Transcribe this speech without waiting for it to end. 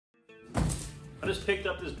I just picked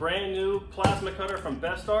up this brand new plasma cutter from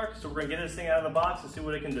BTC500DP, so we're gonna get this thing out of the box and see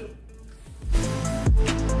what it can do.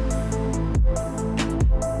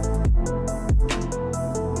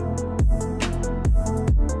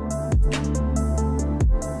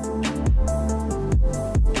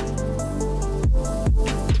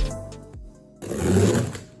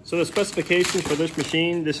 So the specifications for this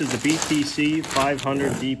machine, this is the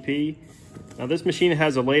BTC500DP. Now this machine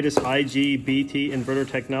has the latest IGBT inverter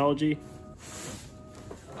technology.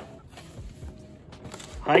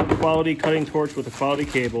 High quality cutting torch with a quality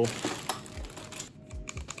cable.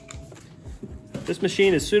 This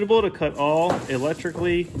machine is suitable to cut all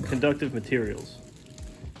electrically conductive materials.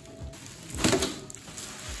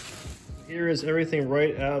 Here is everything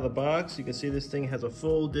right out of the box. You can see this thing has a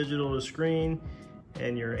full digital screen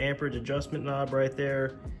and your amperage adjustment knob right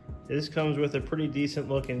there. This comes with a pretty decent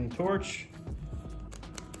looking torch.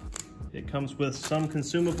 It comes with some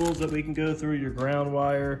consumables that we can go through, your ground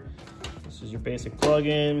wire. This is your basic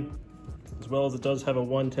plug-in, as well as it does have a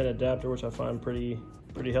 110 adapter, which I find pretty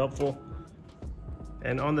helpful.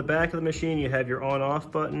 And on the back of the machine, you have your on-off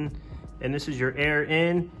button, and this is your air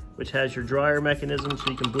in, which has your dryer mechanism, so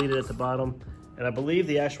you can bleed it at the bottom. And I believe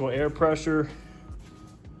the actual air pressure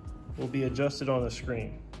will be adjusted on the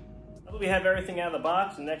screen. Now that we have everything out of the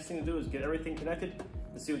box, the next thing to do is get everything connected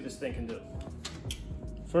and see what this thing can do.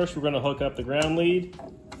 First, we're going to hook up the ground lead.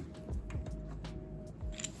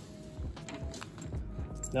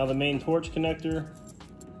 Now the main torch connector,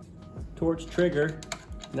 torch trigger,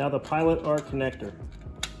 now the pilot arc connector.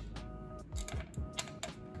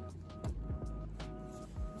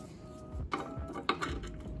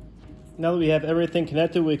 Now that we have everything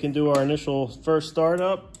connected, we can do our initial first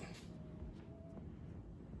startup.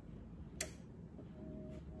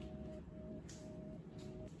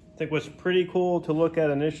 I think what's pretty cool to look at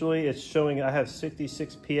initially, it's showing I have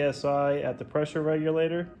 66 PSI at the pressure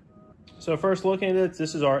regulator. So first looking at it,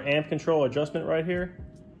 this is our amp control adjustment right here.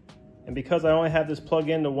 And because I only have this plug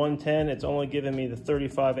in to 110, it's only giving me the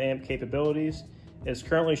 35 amp capabilities. It's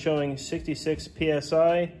currently showing 66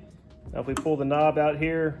 PSI. Now if we pull the knob out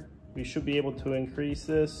here, we should be able to increase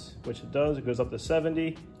this, which it does. It goes up to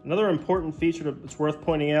 70. Another important feature that's worth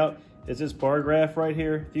pointing out is this bar graph right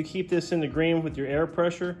here. If you keep this in the green with your air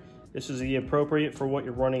pressure, this is the appropriate for what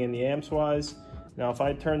you're running in the amps wise. Now if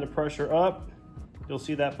I turn the pressure up, you'll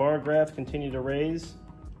see that bar graph continue to raise.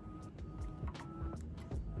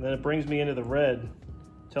 And then it brings me into the red,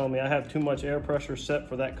 telling me I have too much air pressure set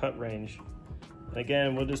for that cut range. And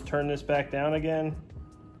again, we'll just turn this back down again.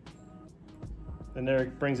 And there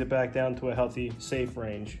it brings it back down to a healthy, safe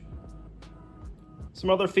range. Some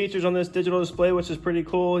other features on this digital display, which is pretty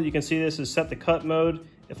cool. You can see this is set to cut mode.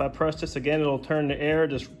 If I press this again, it'll turn to air,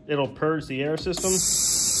 it'll purge the air system.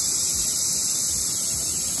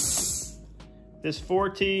 This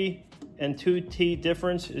 4T and 2T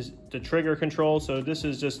difference is the trigger control. So this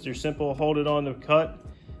is just your simple hold it on to cut.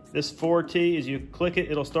 This 4T is you click it,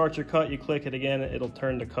 it'll start your cut. You click it again, it'll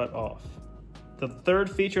turn the cut off. The third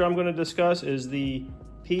feature I'm going to discuss is the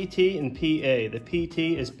PT and PA. The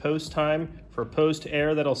PT is post time for post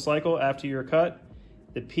air that'll cycle after your cut.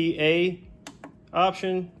 The PA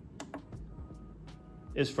option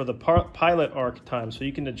is for the pilot arc time, so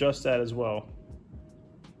you can adjust that as well.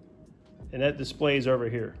 And that displays over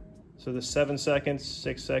here. So the 7 seconds,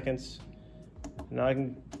 6 seconds. Now I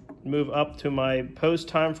can move up to my post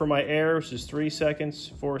time for my air, which is 3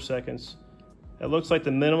 seconds, 4 seconds. It looks like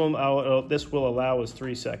the minimum this will allow is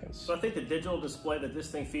 3 seconds. So I think the digital display that this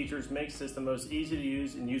thing features makes this the most easy to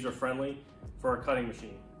use and user-friendly for a cutting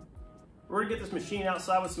machine. We're gonna get this machine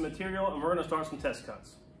outside with some material and we're gonna start some test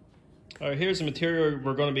cuts. All right, here's the material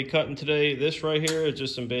we're gonna be cutting today. This right here is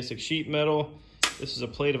just some basic sheet metal. This is a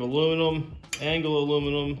plate of aluminum, angle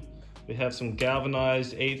aluminum. We have some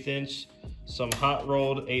galvanized 1/8 inch, some hot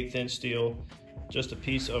rolled 1/8 inch steel, just a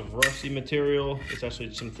piece of rusty material. It's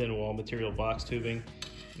actually some thin wall material, box tubing.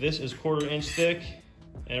 This is 1/4 inch thick.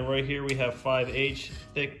 And right here we have 5H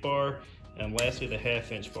thick bar. And lastly, the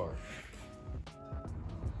 1/2 inch bar.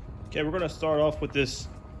 Okay, we're gonna start off with this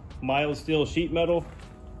mild steel sheet metal.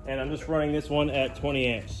 And I'm just running this one at 20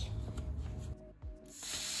 amps.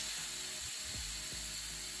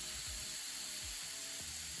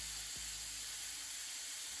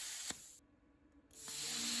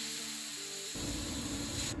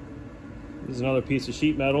 This is another piece of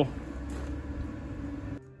sheet metal.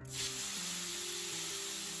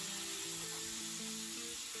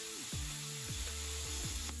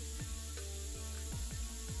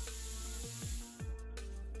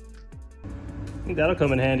 I think that'll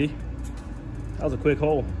come in handy. That was a quick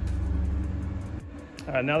hole.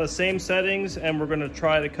 Now the same settings, and we're going to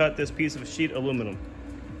try to cut this piece of sheet aluminum.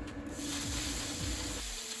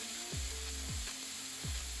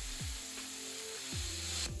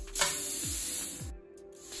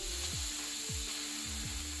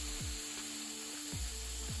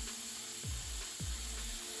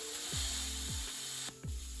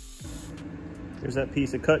 Here's that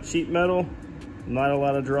piece of cut sheet metal. Not a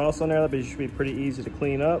lot of dross on there, but it should be pretty easy to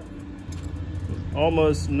clean up.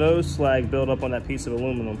 Almost no slag buildup on that piece of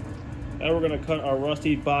aluminum. Now we're going to cut our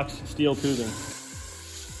rusty box steel tubing.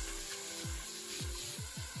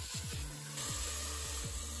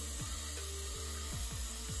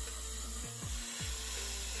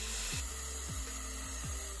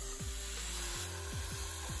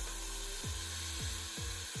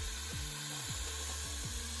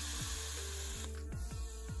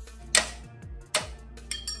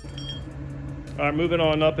 All right, moving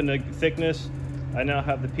on up in the thickness. I now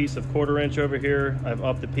have the piece of 1/4 inch over here. I've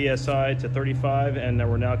upped the PSI to 35, and then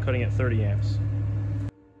we're now cutting at 30 amps.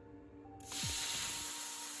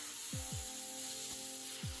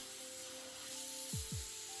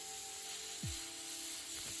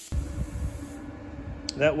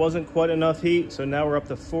 That wasn't quite enough heat, so now we're up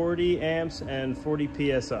to 40 amps and 40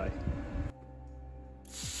 PSI.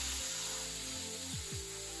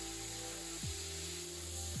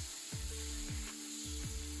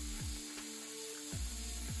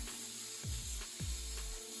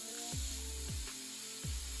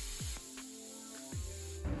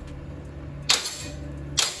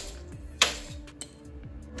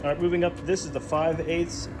 All right, moving up, this is the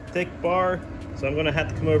 5/8 thick bar. So I'm gonna have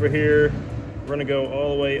to come over here. We're gonna go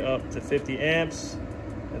all the way up to 50 amps.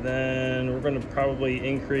 And then we're gonna probably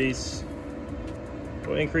increase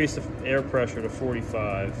the air pressure to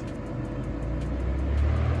 45.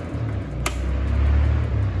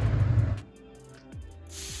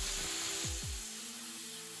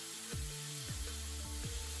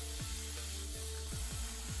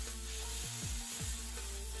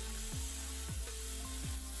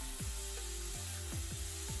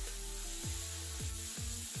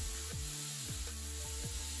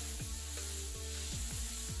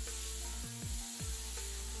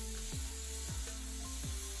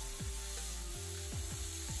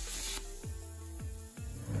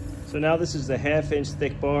 So now this is the 1/2 inch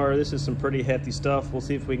thick bar. This is some pretty hefty stuff. We'll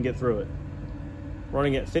see if we can get through it.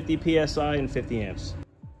 Running at 50 PSI and 50 amps.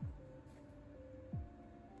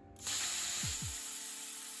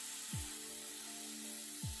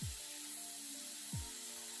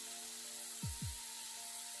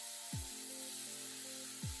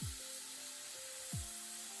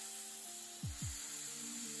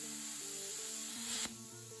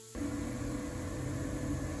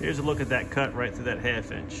 Here's a look at that cut right through that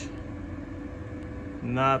 1/2 inch.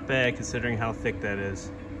 Not bad considering how thick that is.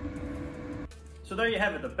 So there you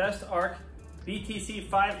have it, the bestarc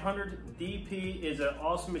BTC500DP is an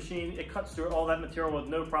awesome machine. It cuts through all that material with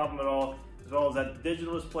no problem at all, as well as that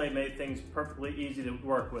digital display made things perfectly easy to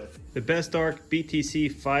work with. The bestarc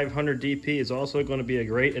BTC500DP is also going to be a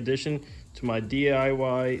great addition to my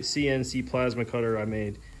DIY CNC plasma cutter I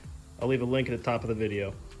made. I'll leave a link at the top of the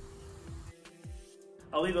video.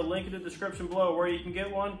 I'll leave a link in the description below where you can get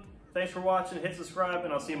one. Thanks for watching, hit subscribe,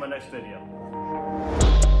 and I'll see you in my next video.